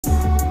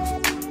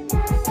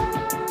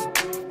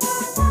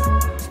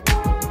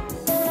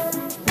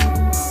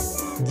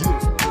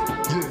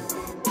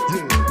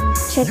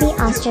Trippy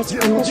Ostrich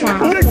on the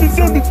track. Nexus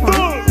and the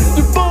fun.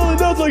 You're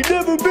falling off like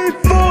never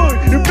before.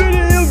 Your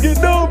videos get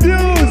no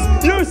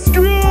views. You're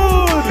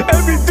screwed.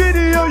 Every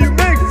video you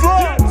make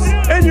flops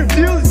and your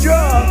views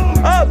drop.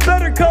 I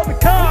better call the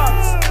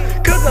cops,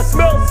 cause I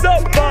smell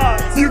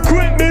soapbox. You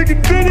quit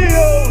making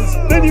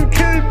videos, then you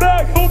came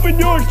back hoping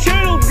your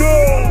channel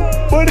grow,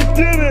 but it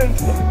didn't.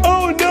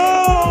 Oh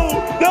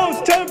no, now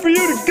it's time for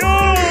you to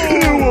go.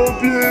 You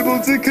won't be able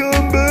to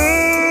come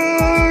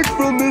back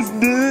from this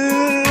diss.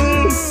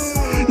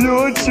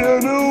 Your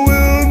channel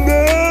will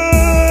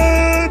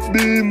not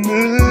be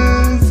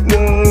missed.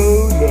 No,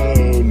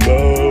 no,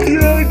 no.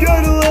 Yeah, I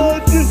got a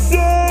lot to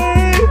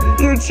say.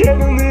 Your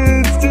channel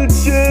needs to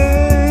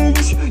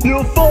change.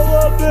 You'll fall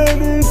off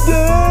any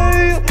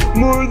day,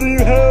 more than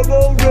you have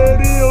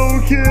already,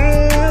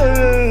 okay?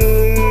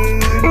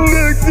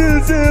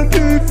 Nexus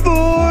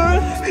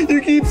MP4, you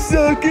keep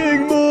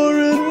sucking more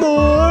and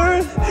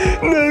more.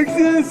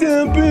 Nexus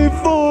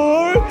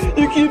MP4,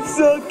 you keep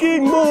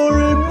sucking more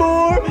and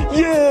more.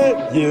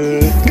 Yeah,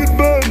 yeah.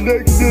 Goodbye,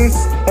 Nexus.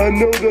 I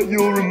know that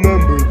you'll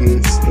remember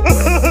this. Just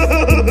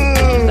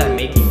that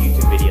making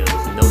YouTube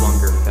videos no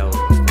longer felt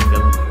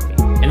fulfilling for me.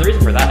 And the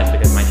reason for that is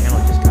because my channel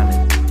just kind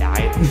of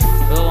died.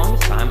 For the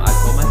longest time, I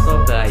told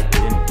myself that I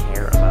didn't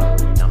care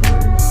about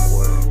numbers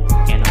or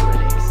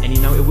analytics. And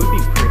you know, it would be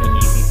pretty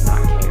easy to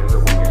not care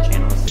when your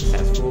channel is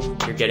successful.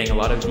 You're getting a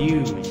lot of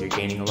views, you're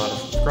gaining a lot of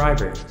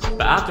subscribers.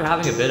 But after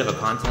having a bit of a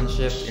content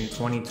shift in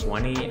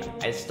 2020,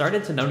 I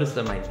started to notice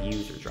that my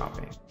views were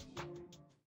dropping.